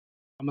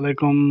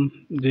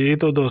अस्सलामुअलैकुम जी।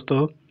 तो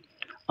दोस्तों,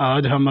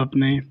 आज हम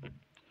अपनी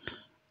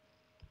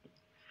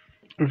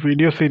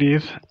वीडियो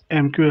सीरीज़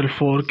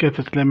MQL4 के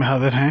सिलसिले में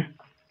हाज़िर हैं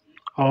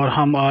और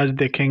हम आज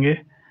देखेंगे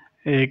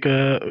एक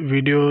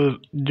वीडियो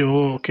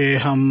जो कि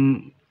हम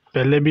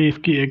पहले भी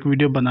इसकी एक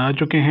वीडियो बना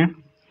चुके हैं।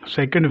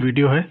 सेकंड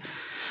वीडियो है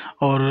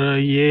और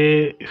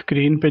ये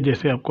स्क्रीन पे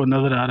जैसे आपको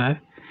नज़र आ रहा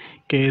है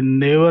कि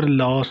नेवर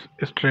लॉस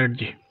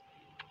स्ट्रेटजी,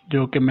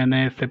 जो कि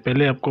मैंने इससे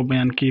पहले आपको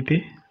बयान की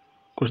थी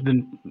कुछ दिन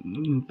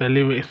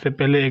पहले। इससे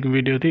पहले एक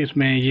वीडियो थी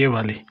इसमें ये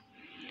वाली।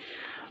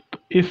 तो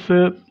इस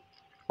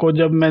को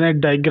जब मैंने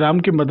डायग्राम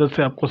की मदद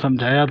से आपको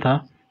समझाया था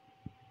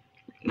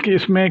कि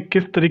इसमें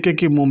किस तरीके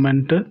की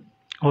मूवमेंट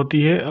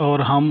होती है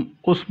और हम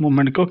उस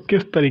मूवमेंट को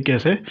किस तरीके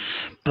से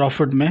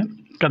प्रॉफिट में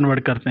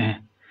कन्वर्ट करते हैं।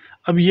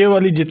 अब ये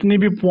वाली जितनी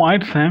भी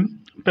पॉइंट्स हैं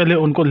पहले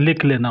उनको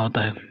लिख लेना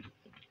होता है।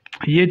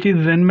 ये चीज़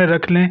ज़हन में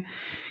रख लें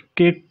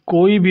कि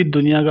कोई भी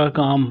दुनिया का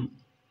काम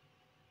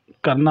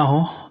करना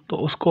हो तो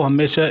उसको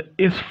हमेशा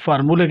इस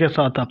फार्मूले के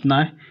साथ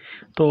अपनाएं,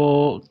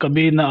 तो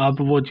कभी ना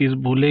आप वो चीज़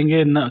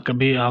भूलेंगे ना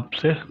कभी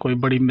आपसे कोई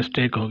बड़ी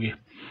मिस्टेक होगी।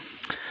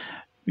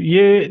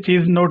 ये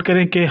चीज़ नोट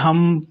करें कि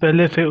हम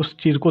पहले से उस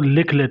चीज़ को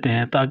लिख लेते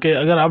हैं, ताकि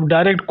अगर आप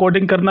डायरेक्ट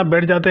कोडिंग करना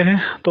बैठ जाते हैं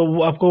तो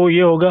वो आपको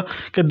ये होगा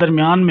कि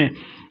दरमियान में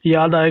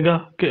याद आएगा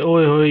कि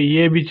ओए होए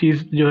ये भी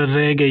चीज़ जो है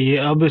रह गई है।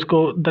 अब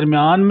इसको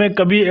दरमियान में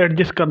कभी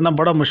एडजस्ट करना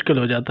बड़ा मुश्किल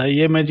हो जाता है।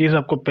 ये मैं चीज़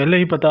आपको पहले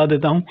ही बता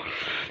देता हूँ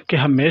कि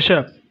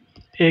हमेशा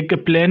एक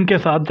प्लान के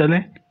साथ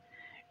चलें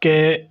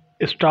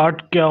कि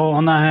स्टार्ट क्या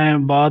होना है,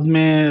 बाद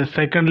में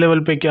सेकंड लेवल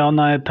पे क्या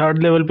होना है,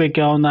 थर्ड लेवल पे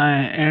क्या होना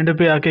है, एंड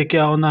पे आके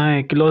क्या होना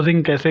है,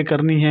 क्लोजिंग कैसे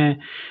करनी है,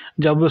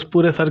 जब उस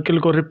पूरे सर्किल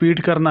को रिपीट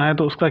करना है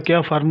तो उसका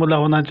क्या फार्मूला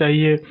होना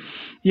चाहिए।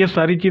 ये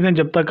सारी चीज़ें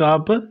जब तक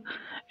आप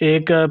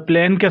एक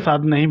प्लान के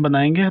साथ नहीं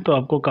बनाएंगे तो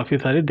आपको काफ़ी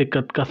सारी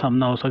दिक्कत का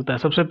सामना हो सकता है।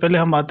 सबसे पहले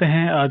हम आते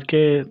हैं आज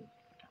के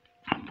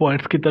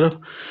पॉइंट्स की तरफ।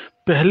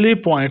 पहली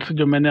पॉइंट्स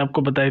जो मैंने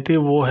आपको बताई थी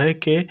वो है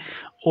कि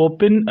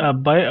open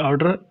by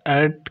order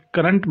at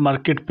current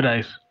market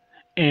price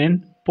and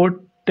put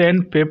 10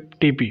 pip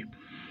TP.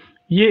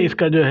 ये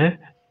इसका जो है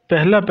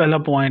पहला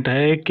पॉइंट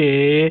है कि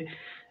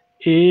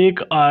एक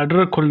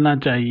आर्डर खुलना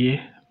चाहिए।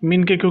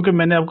 मीन के क्योंकि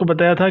मैंने आपको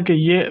बताया था कि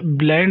ये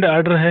ब्लाइंड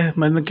आर्डर है,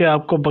 मैंने कि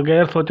आपको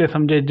बगैर सोचे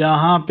समझे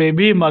जहाँ पे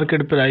भी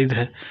मार्केट प्राइस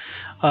है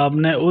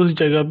आपने उस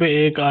जगह पे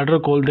एक आर्डर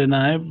खोल देना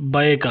है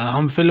बाय का।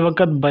 हम फिल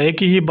वक्त बाय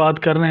की ही बात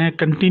कर रहे हैं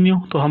कंटिन्यू,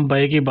 तो हम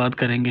बाय की बात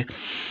करेंगे।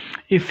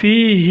 इसी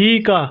ही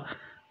का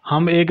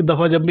हम एक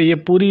दफ़ा जब ये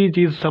पूरी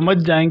चीज़ समझ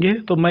जाएंगे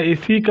तो मैं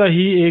इसी का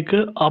ही एक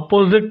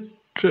अपोजिट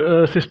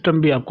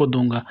सिस्टम भी आपको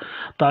दूंगा,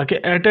 ताकि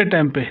एट ए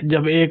टाइम पे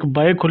जब एक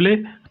बाय खुले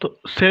तो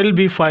सेल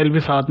भी फाइल भी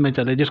साथ में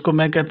चले, जिसको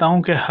मैं कहता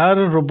हूं कि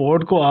हर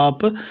रोबोट को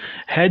आप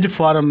हेज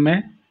फार्म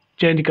में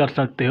चेंज कर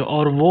सकते हो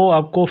और वो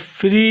आपको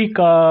फ्री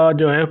का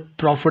जो है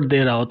प्रॉफिट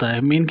दे रहा होता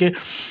है। मीन के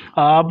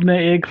आपने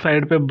एक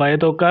साइड पे बाय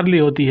तो कर ली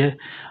होती है,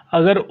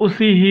 अगर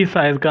उसी ही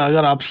साइज़ का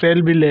अगर आप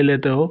सेल भी ले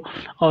लेते हो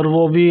और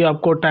वो भी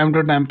आपको टाइम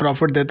टू टाइम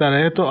प्रॉफिट देता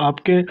रहे तो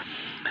आपके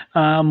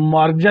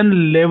मार्जिन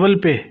लेवल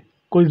पे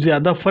कोई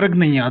ज़्यादा फ़र्क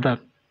नहीं आता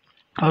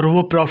और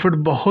वो प्रॉफिट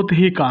बहुत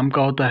ही काम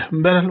का होता है।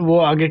 बहरहाल वो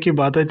आगे की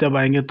बात है, जब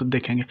आएंगे तो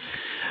देखेंगे।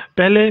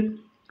 पहले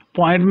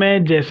पॉइंट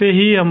में जैसे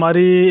ही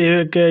हमारी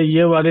एक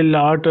ये वाली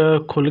लाट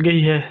खुल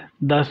गई है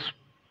 10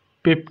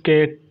 पिप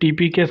के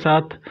टीपी के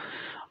साथ,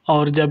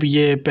 और जब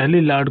ये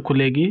पहली लाट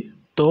खुलेगी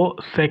तो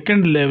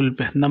सेकंड लेवल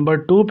पे नंबर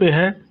 2 पे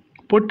है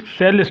पुट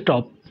सेल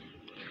स्टॉप।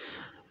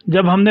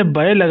 जब हमने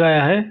बाय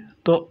लगाया है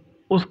तो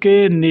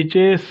उसके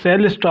नीचे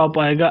सेल स्टॉप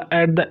आएगा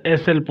at the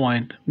SL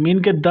point. Mean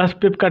के 10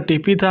 पिप का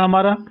टीपी था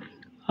हमारा,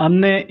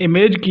 हमने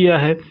इमेज किया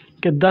है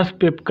कि 10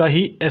 पिप का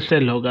ही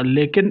एसएल होगा,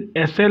 लेकिन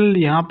एसएल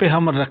यहाँ पे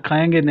हम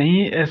रखाएंगे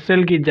नहीं।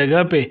 एसएल की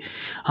जगह पे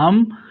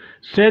हम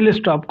सेल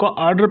स्टॉप को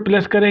ऑर्डर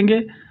प्लेस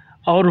करेंगे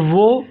और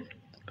वो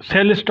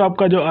सेल स्टॉप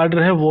का जो ऑर्डर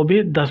है वो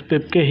भी 10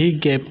 पिप के ही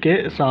गैप के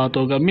साथ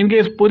होगा। मीन के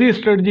इस पूरी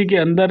स्ट्रेटजी के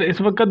अंदर इस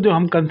वक्त जो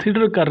हम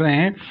कंसीडर कर रहे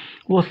हैं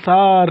वो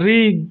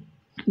सारी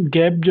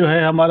गैप जो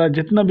है हमारा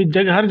जितना भी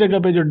जगह हर जगह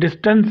पे जो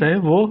डिस्टेंस है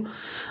वो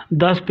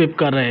 10 पिप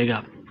का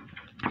रहेगा।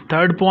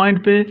 थर्ड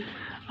पॉइंट पे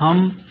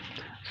हम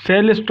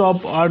सेल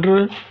स्टॉप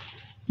ऑर्डर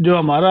जो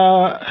हमारा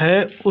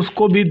है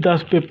उसको भी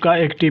 10 पिप का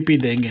एक टीपी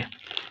देंगे।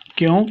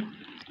 क्यों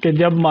कि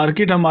जब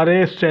मार्केट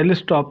हमारे सेल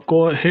स्टॉप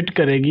को हिट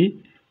करेगी,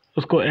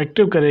 उसको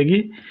एक्टिव करेगी,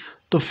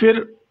 तो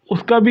फिर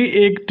उसका भी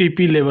एक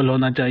टीपी लेवल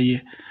होना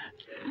चाहिए,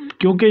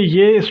 क्योंकि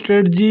ये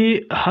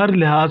स्ट्रेटजी हर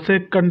लिहाज से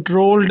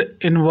कंट्रोल्ड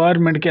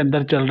इन्वायरमेंट के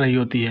अंदर चल रही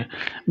होती है।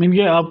 मीन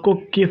कि आपको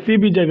किसी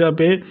भी जगह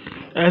पे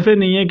ऐसे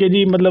नहीं है कि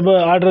जी मतलब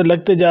आर्डर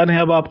लगते जा रहे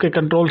हैं अब आपके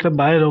कंट्रोल से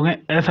बाहर हो गए,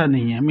 ऐसा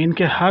नहीं है। मीन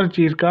के हर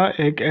चीज़ का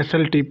एक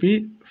एसएल टीपी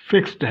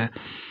फिक्स्ड है।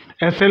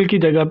 एसएल की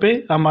जगह पे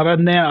हमारा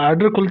नया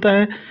आर्डर खुलता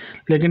है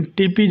लेकिन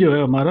टीपी जो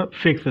है हमारा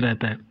फिक्स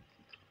रहता है।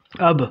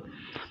 अब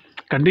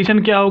कंडीशन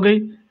क्या हो गई,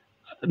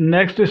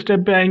 नेक्स्ट स्टेप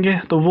पे आएंगे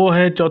तो वो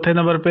है चौथे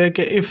नंबर पे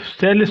कि if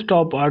cell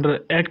stop order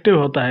active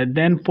होता है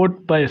then put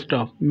buy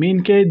stop. Mean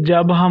के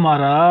जब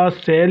हमारा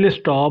सेल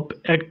स्टॉप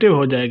एक्टिव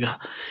हो जाएगा,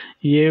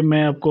 ये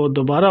मैं आपको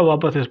दोबारा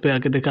वापस इस पे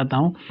आके दिखाता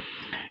हूँ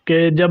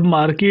कि जब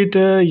मार्केट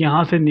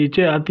यहाँ से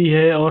नीचे आती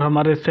है और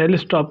हमारे सेल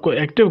स्टॉप को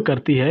एक्टिव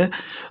करती है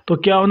तो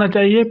क्या होना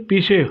चाहिए,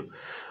 पीछे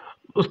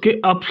उसके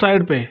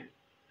अपसाइड पे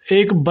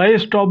एक बाय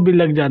स्टॉप भी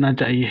लग जाना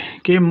चाहिए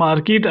कि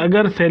मार्केट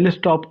अगर सेल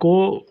स्टॉप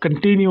को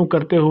कंटिन्यू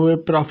करते हुए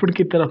प्रॉफिट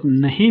की तरफ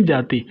नहीं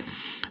जाती,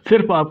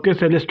 सिर्फ आपके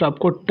सेल स्टॉप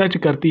को टच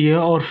करती है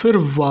और फिर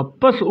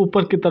वापस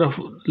ऊपर की तरफ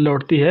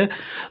लौटती है,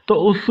 तो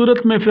उस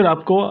सूरत में फिर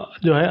आपको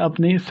जो है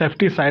अपनी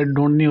सेफ्टी साइड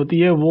ढूंढनी होती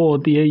है। वो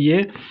होती है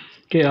ये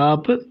कि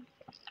आप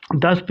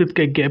 10 पिप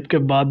के गैप के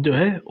बाद जो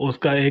है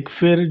उसका एक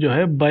फिर जो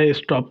है बाय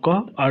स्टॉप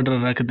का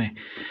ऑर्डर रख दें।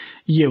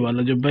 ये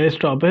वाला जो बाय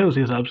स्टॉप है उस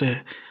हिसाब से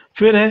है।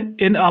 फिर है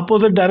in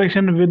opposite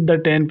direction with the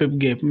 10 pip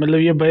gap, मतलब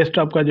ये बाय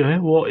स्टॉप का जो है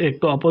वो एक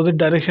तो अपोजिट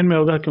डायरेक्शन में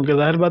होगा, क्योंकि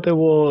जाहिर बात है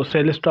वो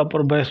सेल स्टॉप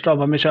और बाय स्टॉप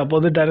हमेशा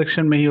अपोजिट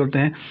डायरेक्शन में ही होते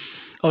हैं,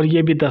 और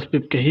ये भी 10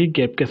 पिप के ही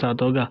गैप के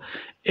साथ होगा।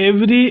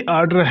 Every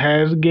order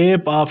has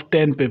gap of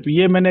 10 पिप,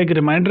 ये मैंने एक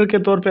रिमाइंडर के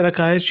तौर पे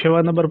रखा है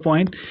 6वां नंबर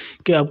पॉइंट,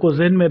 कि आपको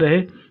जहन में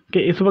रहे कि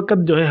इस वक्त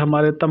जो है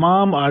हमारे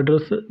तमाम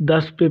ऑर्डर्स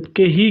 10 पिप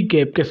के ही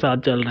गैप के साथ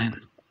चल रहे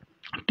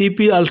हैं।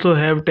 टीपी आल्सो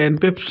हैव 10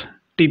 पिप्स,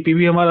 टीपी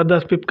भी हमारा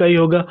 10 पिप का ही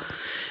होगा।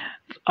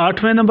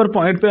 8वें नंबर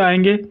पॉइंट पे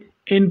आएंगे,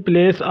 in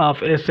place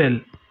of A cell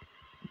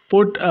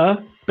put a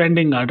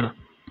pending order.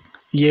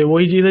 ये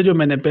वही चीज़ है जो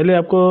मैंने पहले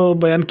आपको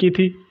बयान की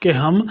थी कि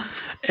हम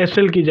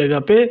एसएल की जगह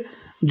पे,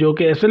 जो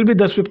कि एसएल भी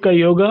 10 पिप का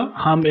ही होगा,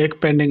 हम एक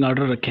पेंडिंग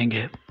ऑर्डर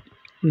रखेंगे।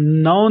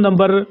 9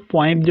 नंबर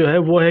पॉइंट जो है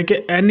वो है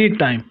कि एनी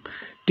टाइम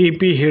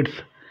टीपी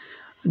हिट्स,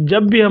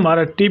 जब भी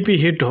हमारा टीपी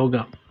हिट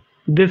होगा,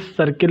 दिस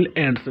सर्किल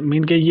एंड्स,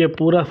 मीन के ये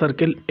पूरा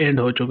सर्किल एंड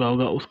हो चुका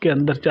होगा। उसके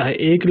अंदर चाहे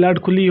एक लाट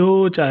खुली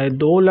हो, चाहे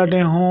 2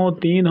 लाटें हों,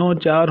 3 हों,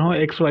 4 हों,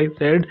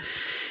 XYZ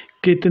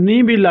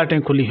कितनी भी लाटें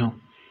खुली हों,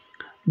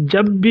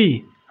 जब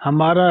भी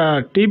हमारा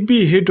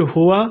टीपी हिट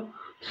हुआ,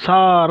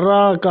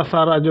 सारा का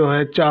सारा जो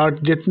है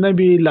चार्ट जितने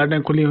भी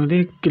लाटें खुली हुई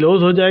थी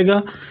क्लोज हो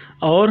जाएगा।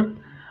 और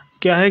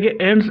क्या है कि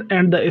ends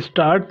and the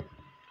start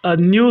a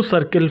new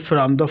circle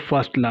from the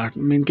first lot,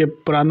 mean के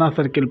पुराना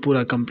सर्किल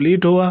पूरा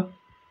कंप्लीट हुआ।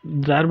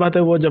 जाहिर बात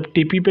है वो जब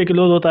टीपी पे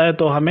क्लोज होता है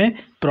तो हमें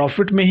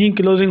प्रॉफिट में ही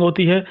क्लोजिंग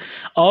होती है,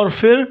 और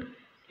फिर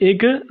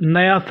एक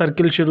नया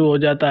सर्किल शुरू हो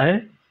जाता है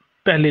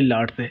पहली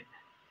लाट से।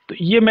 तो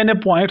ये मैंने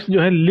पॉइंट्स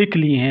जो है लिख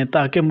लिए हैं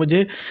ताकि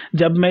मुझे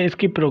जब मैं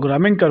इसकी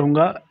प्रोग्रामिंग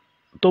करूँगा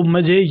तो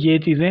मुझे ये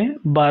चीज़ें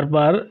बार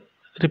बार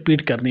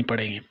रिपीट करनी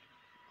पड़ेंगी।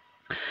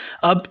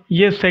 अब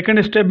ये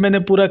सेकंड स्टेप मैंने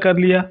पूरा कर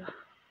लिया,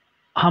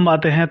 हम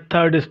आते हैं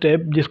थर्ड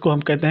स्टेप जिसको हम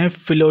कहते हैं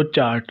फ्लो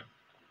चार्ट।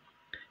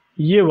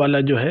 ये वाला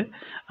जो है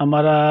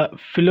हमारा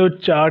फ्लो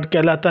चार्ट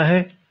कहलाता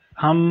है।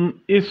 हम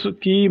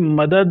इसकी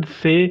मदद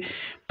से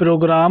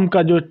प्रोग्राम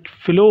का जो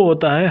फ्लो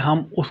होता है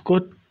हम उसको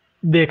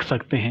देख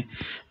सकते हैं,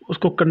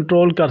 उसको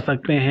कंट्रोल कर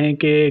सकते हैं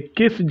कि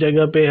किस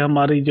जगह पे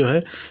हमारी जो है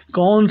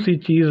कौन सी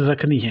चीज़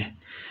रखनी है।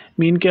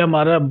 मीन के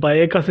हमारा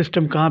बाय का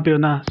सिस्टम कहाँ पे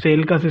होना,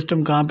 सेल का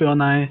सिस्टम कहाँ पे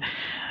होना है,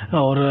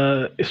 और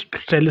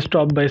सेल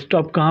स्टॉप बाय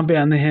स्टॉप कहाँ पे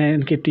आने हैं,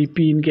 इनके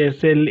टीपी, इनके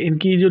सेल,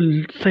 इनकी जो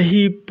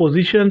सही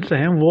पोजीशंस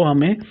हैं वो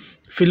हमें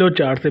फ्लो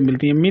चार्ट से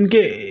मिलती है। मीन के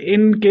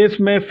इन केस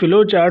में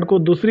फ़्लो चार्ट को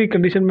दूसरी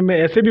कंडीशन में मैं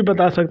ऐसे भी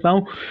बता सकता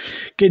हूँ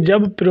कि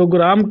जब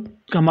प्रोग्राम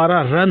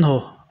हमारा रन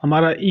हो,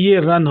 हमारा ये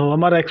रन हो,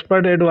 हमारा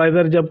एक्सपर्ट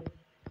एडवाइज़र जब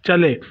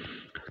चले,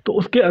 तो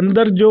उसके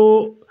अंदर जो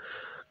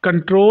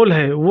कंट्रोल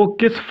है वो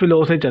किस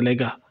फ़्लो से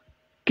चलेगा,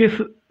 किस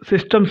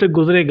सिस्टम से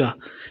गुजरेगा,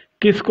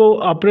 किसको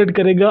ऑपरेट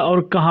करेगा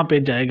और कहाँ पे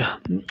जाएगा,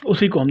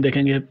 उसी को हम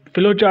देखेंगे।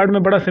 फ़्लो चार्ट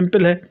में बड़ा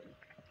सिंपल है।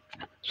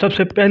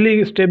 सबसे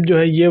पहली स्टेप जो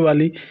है ये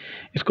वाली,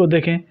 इसको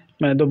देखें,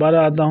 मैं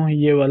दोबारा आता हूँ।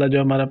 ये वाला जो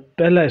हमारा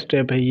पहला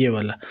स्टेप है, ये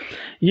वाला,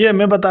 ये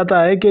हमें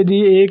बताता है कि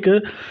जी एक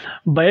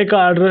बाय का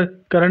ऑर्डर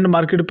करंट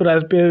मार्केट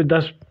प्राइस पे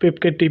 10 पिप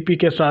के टीपी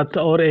के साथ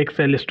और एक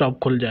सेल स्टॉप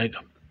खुल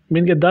जाएगा।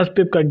 मीन के 10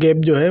 पिप का गैप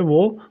जो है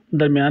वो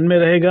दरमियान में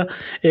रहेगा,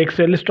 एक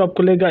सेल स्टॉप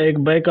खुलेगा, एक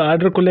बाय का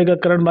ऑर्डर खुलेगा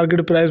करंट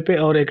मार्केट प्राइस पे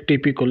और एक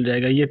टीपी खुल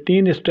जाएगा। ये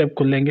 3 स्टेप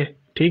खुलेंगे,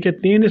 ठीक है।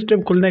 3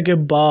 स्टेप खुलने के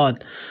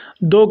बाद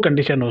 2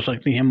 कंडीशन हो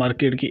सकती हैं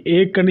मार्केट की।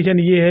 एक कंडीशन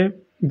ये है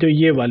जो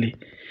ये वाली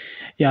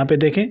यहाँ पे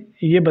देखें,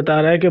 ये बता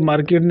रहा है कि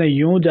मार्केट ने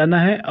यूं जाना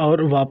है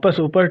और वापस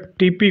ऊपर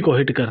टीपी को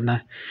हिट करना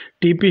है।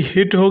 टीपी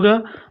हिट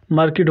होगा,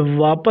 मार्केट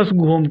वापस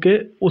घूम के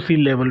उसी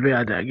लेवल पे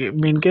आ जाएगी,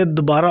 मीन के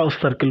दोबारा उस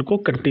सर्किल को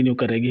कंटिन्यू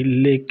करेगी।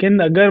 लेकिन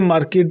अगर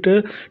मार्केट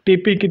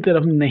टीपी की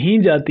तरफ नहीं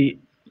जाती,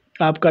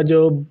 आपका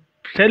जो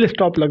सेल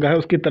स्टॉप लगा है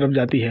उसकी तरफ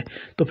जाती है,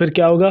 तो फिर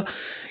क्या होगा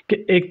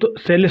कि एक तो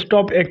सेल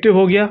स्टॉप एक्टिव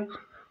हो गया,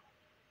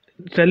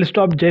 सेल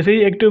स्टॉप जैसे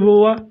ही एक्टिव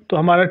हुआ तो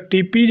हमारा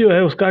टीपी जो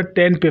है उसका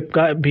 10 पिप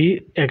का भी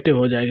एक्टिव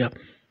हो जाएगा,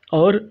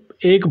 और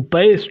एक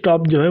बाय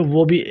स्टॉप जो है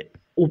वो भी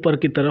ऊपर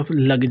की तरफ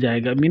लग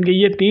जाएगा। मीन कि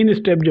ये 3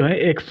 स्टेप जो है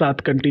एक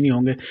साथ कंटिन्यू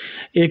होंगे।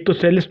 एक तो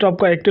सेल स्टॉप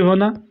का एक्टिव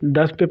होना,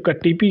 10 पिप का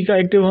टीपी का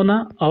एक्टिव होना,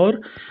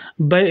 और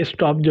बाय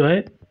स्टॉप जो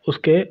है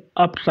उसके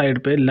अप साइड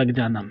पे लग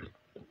जाना,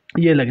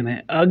 ये लगना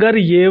है। अगर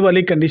ये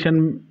वाली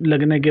कंडीशन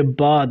लगने के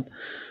बाद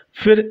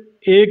फिर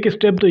एक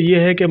स्टेप तो ये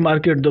है कि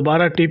मार्केट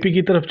दोबारा टीपी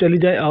की तरफ चली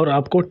जाए और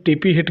आपको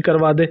टीपी हिट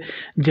करवा दे।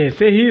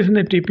 जैसे ही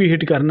इसने टीपी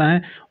हिट करना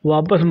है,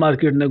 वापस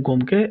मार्केट ने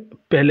घूम के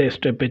पहले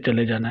स्टेप पे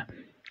चले जाना है।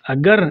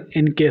 अगर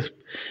इन केस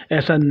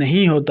ऐसा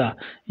नहीं होता।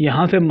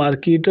 यहाँ से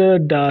मार्केट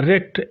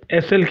डायरेक्ट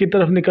एसएल की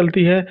तरफ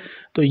निकलती है,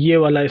 तो ये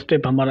वाला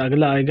स्टेप हमारा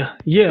अगला आएगा।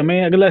 ये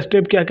हमें अगला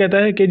स्टेप क्या कहता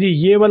है कि जी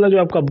ये वाला जो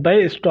आपका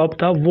बाय स्टॉप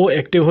था वो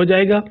एक्टिव हो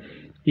जाएगा।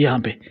 यहाँ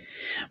पे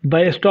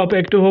बाय स्टॉप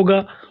एक्टिव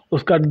होगा,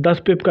 उसका 10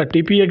 पिप का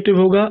टीपी एक्टिव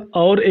होगा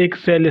और एक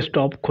सेल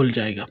स्टॉप खुल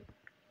जाएगा।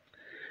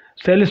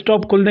 सेल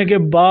स्टॉप खुलने के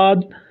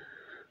बाद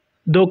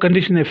दो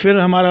कंडीशनें फिर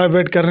हमारा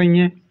वेट कर रही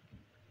हैं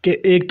कि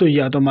एक तो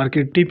या तो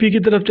मार्केट टीपी की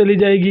तरफ चली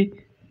जाएगी,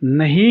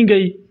 नहीं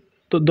गई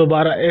तो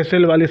दोबारा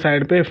एसएल वाली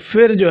साइड पे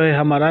फिर जो है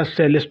हमारा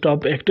सेल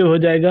स्टॉप एक्टिव हो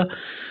जाएगा,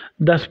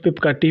 10 पिप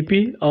का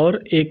टीपी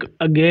और एक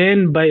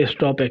अगेन बाय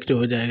स्टॉप एक्टिव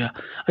हो जाएगा।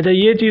 अच्छा,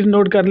 ये चीज़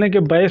नोट कर लें कि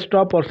बाय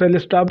स्टॉप और सेल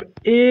स्टॉप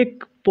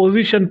एक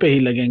पोजीशन पे ही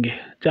लगेंगे,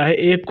 चाहे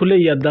एक खुले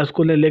या 10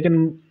 खुले,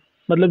 लेकिन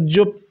मतलब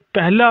जो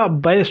पहला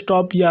बाय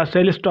स्टॉप या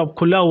सेल स्टॉप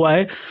खुला हुआ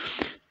है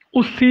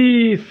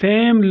उसी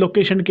सेम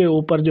लोकेशन के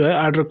ऊपर जो है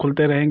आर्डर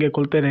खुलते रहेंगे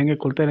खुलते रहेंगे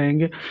खुलते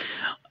रहेंगे।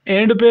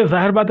 एंड पे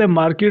जाहिर बात है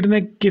मार्केट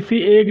ने किसी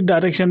एक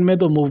डायरेक्शन में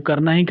तो मूव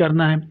करना ही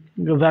करना है।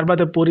 जाहिर बात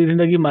है पूरी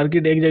ज़िंदगी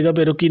मार्केट एक जगह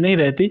पे रुकी नहीं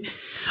रहती,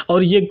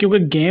 और ये क्योंकि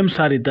गेम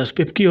सारी 10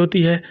 पिप की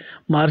होती है,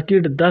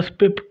 मार्केट 10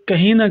 पिप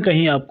कहीं ना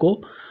कहीं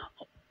आपको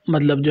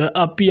मतलब जो है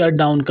अप या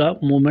डाउन का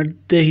मूवमेंट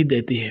दे ही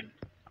देती है।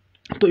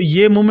 तो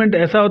ये मूवमेंट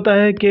ऐसा होता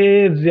है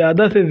कि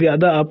ज़्यादा से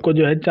ज़्यादा आपको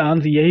जो है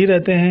चांस यही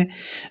रहते हैं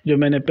जो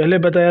मैंने पहले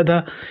बताया था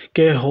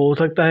कि हो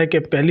सकता है कि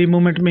पहली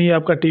मूवमेंट में ही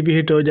आपका टीपी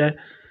हिट हो जाए।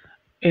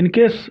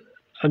 इनकेस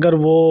अगर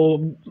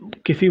वो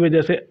किसी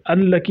वजह से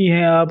अनलकी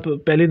हैं आप,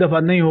 पहली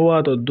दफ़ा नहीं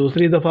हुआ तो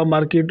दूसरी दफ़ा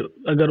मार्केट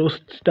अगर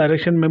उस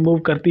डायरेक्शन में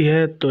मूव करती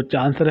है तो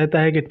चांस रहता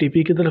है कि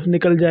टीपी की तरफ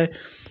निकल जाए।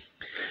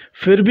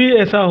 फिर भी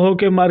ऐसा हो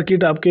कि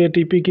मार्केट आपके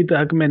टीपी की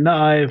तहक में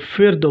ना आए,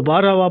 फिर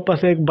दोबारा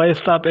वापस एक बाय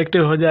स्टॉप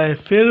एक्टिव हो जाए,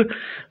 फिर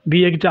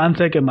भी एक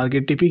चांस है कि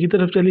मार्केट टीपी की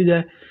तरफ चली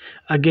जाए।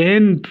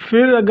 अगेन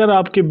फिर अगर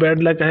आपकी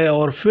बैड लक है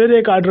और फिर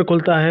एक आर्डर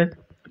खुलता है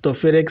तो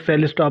फिर एक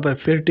सेल स्टॉप है,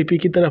 फिर टीपी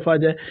की तरफ आ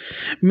जाए।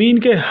 मीन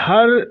के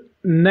हर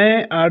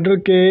नए आर्डर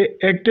के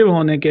एक्टिव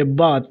होने के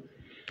बाद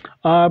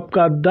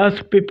आपका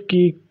 10 पिप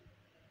की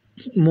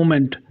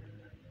मूवमेंट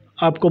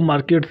आपको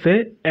मार्केट से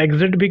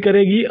एग्जिट भी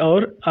करेगी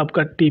और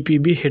आपका टीपी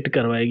भी हिट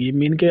करवाएगी।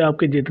 मीन के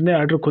आपके जितने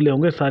आर्डर खुले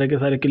होंगे सारे के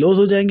सारे क्लोज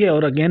हो जाएंगे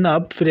और अगेन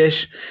आप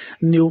फ्रेश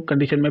न्यू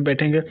कंडीशन में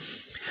बैठेंगे।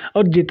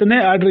 और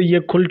जितने आर्डर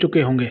ये खुल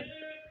चुके होंगे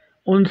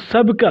उन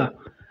सब का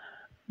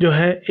जो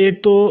है, एक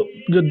तो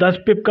जो 10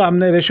 पिप का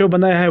हमने रेशियो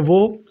बनाया है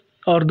वो,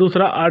 और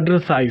दूसरा आर्डर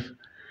साइज़,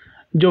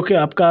 जो कि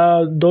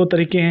आपका दो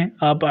तरीके हैं।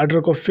 आप आर्डर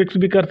को फिक्स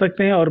भी कर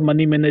सकते हैं और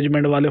मनी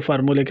मैनेजमेंट वाले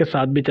फार्मूले के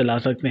साथ भी चला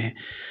सकते हैं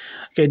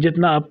कि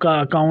जितना आपका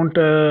अकाउंट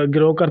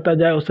ग्रो करता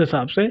जाए उस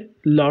हिसाब से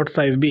लॉट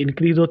साइज़ भी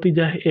इंक्रीज़ होती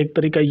जाए। एक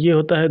तरीका ये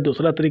होता है।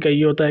 दूसरा तरीका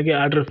ये होता है कि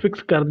आर्डर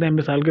फिक्स कर दें।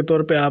 मिसाल के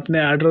तौर पे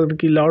आपने आर्डर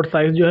की लॉट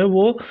साइज़ जो है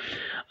वो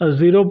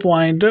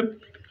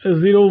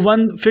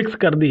 0.01 फिक्स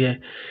कर दी है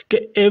कि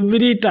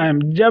एवरी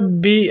टाइम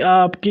जब भी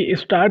आपकी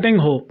स्टार्टिंग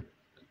हो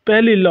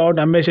पहली लॉट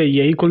हमेशा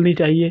यही खुलनी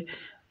चाहिए,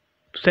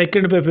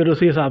 सेकंड पे फिर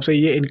उसी हिसाब से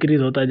ये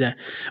इंक्रीज़ होता जाए।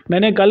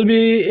 मैंने कल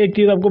भी एक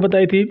चीज़ आपको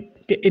बताई थी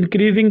कि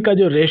इंक्रीजिंग का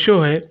जो रेशो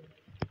है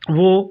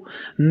वो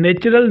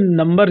नेचुरल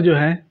नंबर जो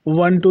है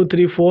 1 2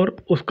 3 4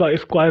 उसका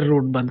स्क्वायर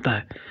रूट बनता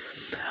है।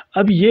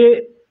 अब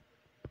ये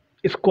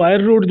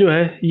स्क्वायर रूट जो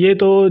है ये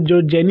तो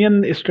जो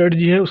जेन्युइन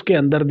स्ट्रेटजी है उसके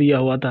अंदर दिया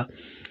हुआ था।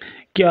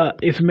 क्या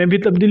इसमें भी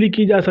तब्दीली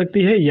की जा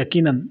सकती है?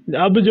 यकीनन।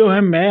 अब जो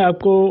है मैं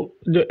आपको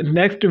जो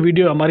नेक्स्ट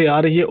वीडियो हमारी आ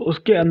रही है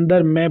उसके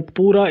अंदर मैं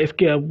पूरा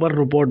इसके ऊपर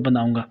रिपोर्ट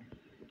बनाऊंगा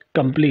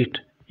कंप्लीट।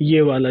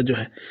 ये वाला जो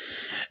है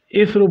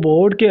इस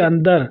रोबोट के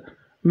अंदर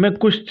मैं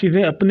कुछ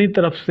चीज़ें अपनी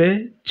तरफ से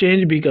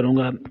चेंज भी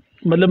करूँगा,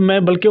 मतलब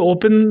मैं बल्कि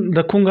ओपन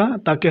रखूँगा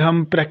ताकि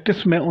हम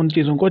प्रैक्टिस में उन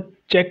चीज़ों को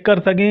चेक कर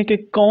सकें कि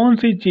कौन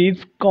सी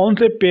चीज़ कौन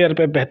से पेयर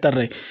पे बेहतर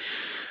रहे।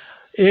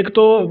 एक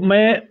तो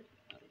मैं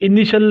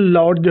इनिशियल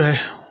लॉट जो है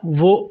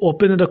वो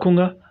ओपन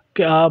रखूँगा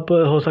कि आप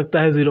हो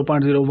सकता है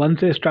 0.01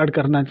 से स्टार्ट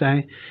करना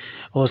चाहें,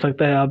 हो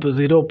सकता है आप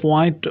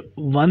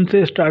 0.1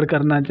 से स्टार्ट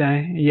करना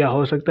चाहें, या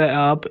हो सकता है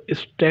आप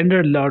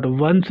स्टैंडर्ड लॉट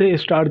 1 से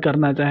स्टार्ट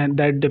करना चाहें।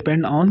 That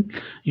depend on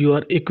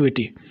your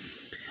equity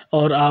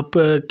और आप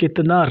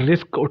कितना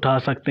रिस्क उठा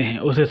सकते हैं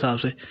उस हिसाब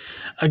से।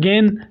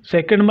 अगेन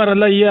सेकंड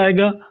मरहला ये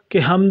आएगा कि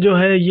हम जो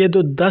है ये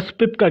तो 10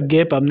 पिप का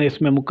गैप हमने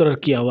इसमें मुकर्रर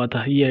किया हुआ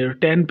था, ये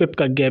 10 पिप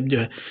का गैप जो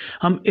है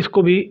हम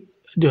इसको भी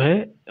जो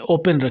है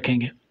ओपन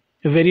रखेंगे,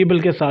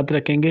 वेरिएबल के साथ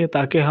रखेंगे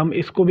ताकि हम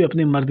इसको भी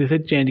अपनी मर्ज़ी से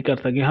चेंज कर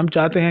सकें। हम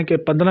चाहते हैं कि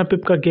 15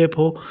 पिप का गैप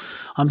हो,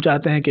 हम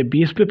चाहते हैं कि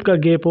 20 पिप का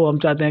गैप हो, हम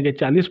चाहते हैं कि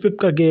 40 पिप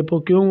का गैप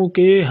हो,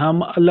 क्योंकि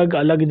हम अलग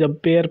अलग जब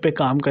पेयर पे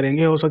काम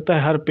करेंगे हो सकता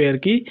है हर पेयर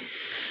की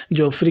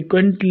जो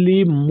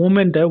फ्रीक्वेंटली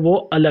मूवमेंट है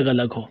वो अलग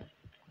अलग हो।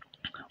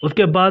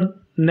 उसके बाद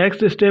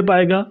नेक्स्ट स्टेप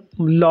आएगा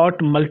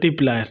लॉट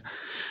मल्टीप्लायर।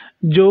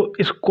 जो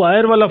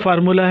स्क्वायर वाला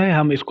फार्मूला है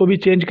हम इसको भी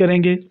चेंज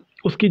करेंगे,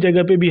 उसकी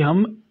जगह पे भी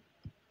हम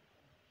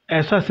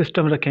ऐसा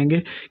सिस्टम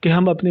रखेंगे कि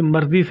हम अपनी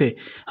मर्ज़ी से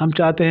हम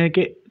चाहते हैं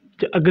कि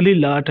जो अगली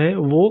लाट है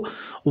वो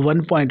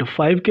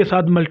 1.5 के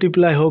साथ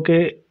मल्टीप्लाई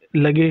होके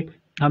लगे,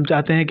 हम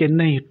चाहते हैं कि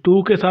नहीं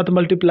 2 के साथ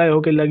मल्टीप्लाई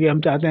होके लगे,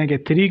 हम चाहते हैं कि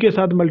 3 के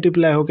साथ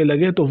मल्टीप्लाई होके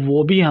लगे, तो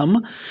वो भी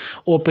हम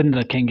ओपन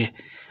रखेंगे।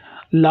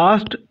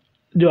 लास्ट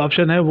जो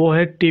ऑप्शन है वो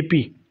है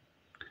टीपी।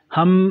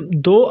 हम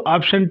 2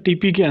 ऑप्शन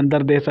टीपी के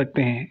अंदर दे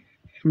सकते हैं।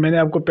 मैंने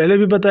आपको पहले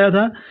भी बताया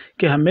था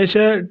कि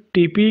हमेशा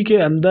टीपी के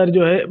अंदर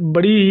जो है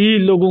बड़ी ही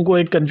लोगों को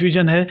एक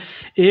कन्फ्यूजन है।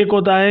 एक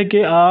होता है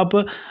कि आप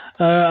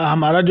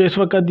हमारा जो इस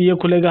वक्त ये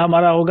खुलेगा,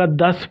 हमारा होगा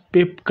 10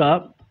 पिप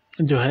का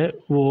जो है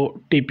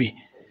वो टीपी।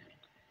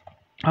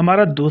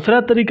 हमारा दूसरा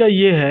तरीका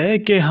ये है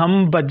कि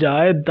हम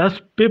बजाय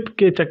 10 पिप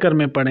के चक्कर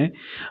में पड़ें,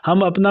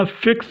 हम अपना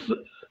फिक्स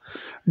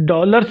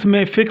डॉलर्स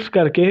में फिक्स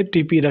करके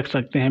टीपी रख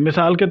सकते हैं।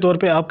 मिसाल के तौर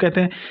पे आप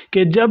कहते हैं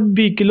कि जब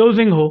भी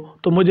क्लोजिंग हो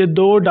तो मुझे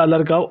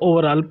 $2 का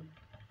ओवरऑल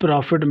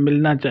प्रॉफिट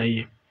मिलना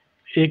चाहिए।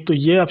 एक तो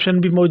ये ऑप्शन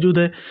भी मौजूद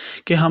है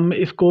कि हम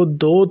इसको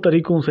 2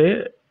 तरीक़ों से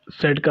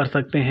सेट कर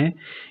सकते हैं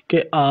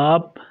कि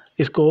आप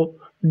इसको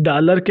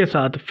डॉलर के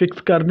साथ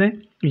फिक्स कर दें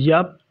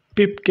या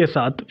पिप के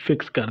साथ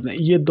फिक्स कर दें।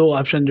 ये 2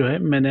 ऑप्शन जो है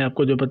मैंने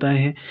आपको जो बताए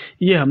हैं,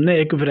 ये हमने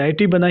एक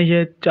वैरायटी बनाई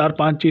है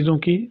 4-5 चीज़ों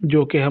की,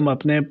 जो कि हम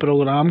अपने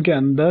प्रोग्राम के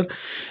अंदर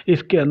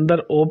इसके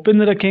अंदर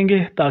ओपन रखेंगे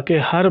ताकि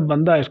हर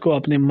बंदा इसको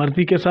अपनी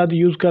मर्ज़ी के साथ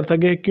यूज़ कर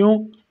सके। क्यों?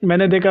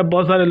 मैंने देखा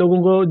बहुत सारे लोगों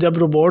को जब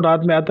रोबोट हाथ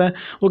में आता है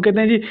वो कहते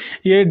हैं जी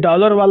ये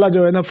डॉलर वाला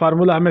जो है ना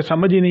फार्मूला हमें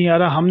समझ ही नहीं आ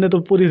रहा, हमने तो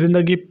पूरी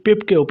ज़िंदगी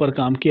पिप के ऊपर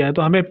काम किया है,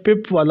 तो हमें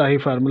पिप वाला ही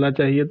फार्मूला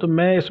चाहिए। तो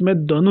मैं इसमें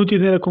दोनों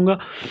चीज़ें रखूँगा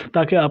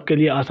ताकि आपके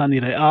लिए आसानी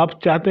रहे। आप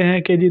चाहते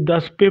हैं कि जी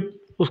 10 पिप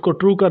उसको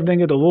ट्रू कर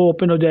देंगे तो वो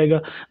ओपन हो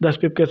जाएगा 10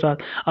 पिप के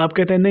साथ। आप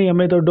कहते हैं नहीं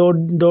हमें तो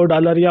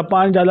 $2 या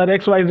 $5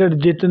 XYZ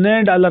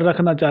जितने डॉलर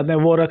रखना चाहते हैं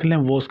वो रख लें,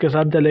 वो उसके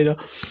साथ चलेगा।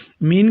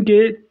 मीन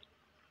के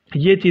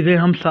ये चीज़ें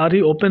हम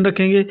सारी ओपन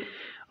रखेंगे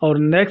और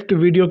नेक्स्ट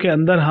वीडियो के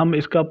अंदर हम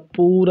इसका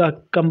पूरा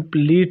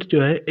कंप्लीट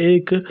जो है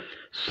एक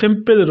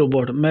सिंपल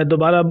रोबोट, मैं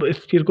दोबारा अब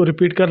इस चीज़ को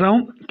रिपीट कर रहा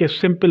हूँ कि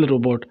सिंपल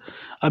रोबोट,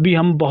 अभी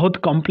हम बहुत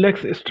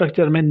कॉम्प्लेक्स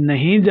स्ट्रक्चर में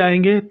नहीं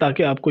जाएंगे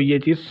ताकि आपको ये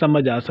चीज़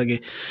समझ आ सके।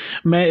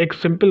 मैं एक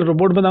सिंपल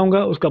रोबोट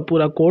बनाऊंगा, उसका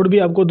पूरा कोड भी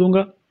आपको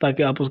दूंगा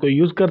ताकि आप उसको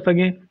यूज़ कर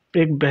सकें।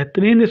 एक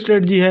बेहतरीन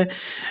स्ट्रेटजी है,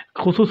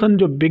 खुसूसन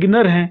जो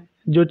बिगिनर हैं,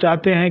 जो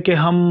चाहते हैं कि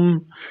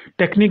हम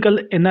टेक्निकल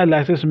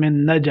एनालिसिस में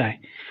न जाएं,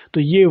 तो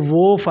ये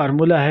वो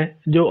फार्मूला है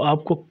जो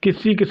आपको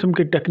किसी किस्म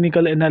के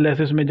टेक्निकल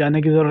एनालिसिस में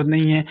जाने की ज़रूरत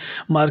नहीं है।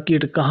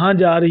 मार्केट कहाँ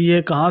जा रही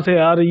है, कहाँ से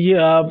आ रही है,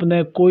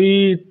 आपने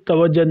कोई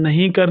तवज्जो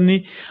नहीं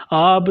करनी,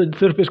 आप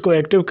सिर्फ इसको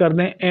एक्टिव कर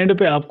दें, एंड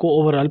पे आपको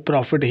ओवरऑल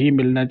प्रॉफिट ही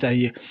मिलना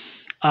चाहिए।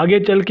 आगे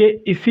चल के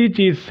इसी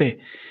चीज़ से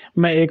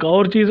मैं एक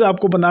और चीज़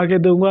आपको बना के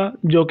दूंगा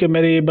जो कि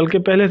मेरे बल्कि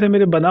पहले से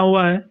मेरे बना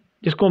हुआ है,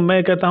 जिसको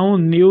मैं कहता हूँ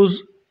न्यूज़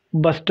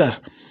बस्टर।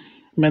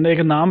 मैंने एक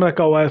नाम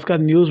रखा हुआ है इसका,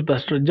 न्यूज़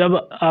बस्टर। जब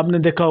आपने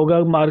देखा होगा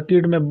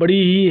मार्केट में बड़ी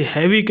ही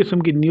हैवी किस्म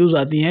की न्यूज़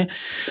आती हैं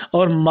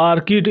और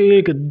मार्केट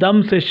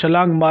एकदम से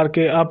छलांग मार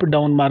के अप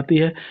डाउन मारती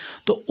है,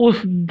 तो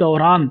उस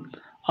दौरान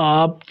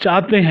आप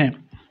चाहते हैं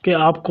कि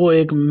आपको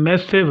एक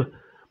मैसिव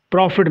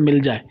प्रॉफिट मिल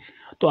जाए,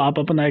 तो आप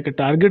अपना एक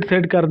टारगेट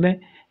सेट कर दें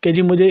कि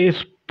जी मुझे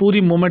इस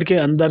पूरी मूवमेंट के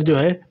अंदर जो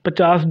है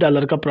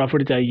 $50 का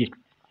प्रॉफिट चाहिए।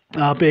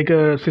 आप एक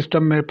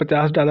सिस्टम में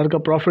 $50 का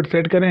प्रॉफिट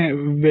सेट करें,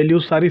 वैल्यू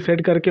सारी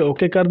सेट करके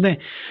ओके कर दें।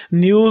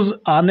 न्यूज़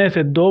आने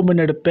से 2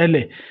 मिनट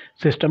पहले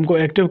सिस्टम को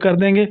एक्टिव कर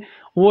देंगे,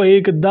 वो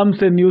एकदम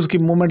से न्यूज़ की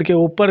मूवमेंट के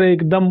ऊपर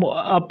एकदम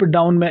अप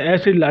डाउन में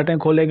ऐसी लाटें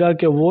खोलेगा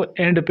कि वो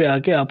एंड पे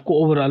आके आपको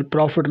ओवरऑल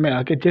प्रॉफिट में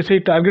आके जैसे ही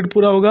टारगेट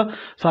पूरा होगा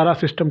सारा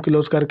सिस्टम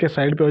क्लोज करके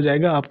साइड पे हो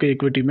जाएगा, आपके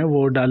इक्विटी में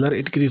वो डॉलर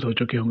इंक्रीज़ हो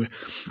चुके होंगे।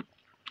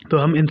 तो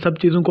हम इन सब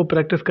चीज़ों को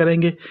प्रैक्टिस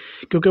करेंगे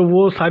क्योंकि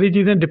वो सारी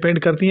चीज़ें डिपेंड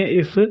करती हैं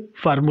इस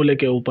फार्मूले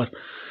के ऊपर।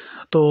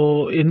 तो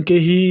इनके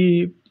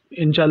ही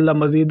इंशाल्लाह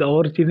मज़ीद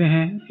और चीज़ें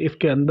हैं,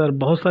 इसके अंदर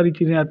बहुत सारी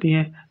चीज़ें आती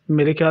हैं।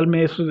 मेरे ख्याल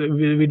में इस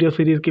वीडियो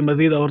सीरीज़ की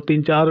मज़ीद और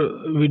 3-4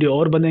 वीडियो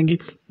और बनेंगी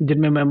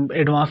जिनमें मैं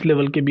एडवांस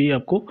लेवल के भी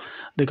आपको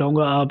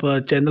दिखाऊंगा। आप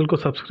चैनल को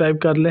सब्सक्राइब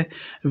कर लें,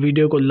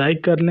 वीडियो को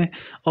लाइक कर लें,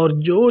 और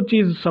जो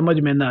चीज़ समझ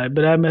में ना आए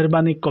बराए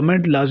मेहरबानी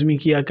कमेंट लाजमी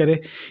किया करें,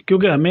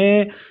 क्योंकि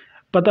हमें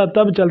पता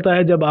तब चलता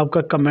है जब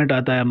आपका कमेंट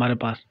आता है हमारे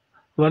पास,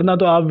 वरना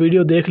तो आप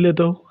वीडियो देख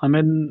लेते हो,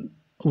 हमें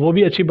वो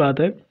भी अच्छी बात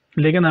है,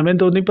 लेकिन हमें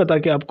तो नहीं पता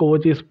कि आपको वो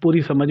चीज़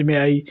पूरी समझ में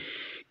आई,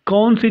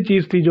 कौन सी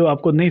चीज़ थी जो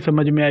आपको नहीं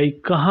समझ में आई,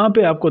 कहाँ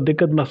पे आपको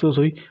दिक्कत महसूस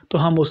हुई, तो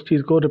हम उस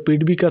चीज़ को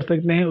रिपीट भी कर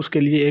सकते हैं, उसके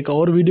लिए एक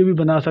और वीडियो भी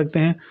बना सकते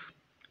हैं।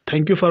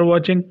 Thank you for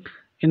watching.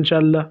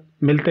 इंशाल्लाह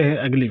मिलते हैं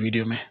अगली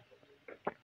वीडियो में।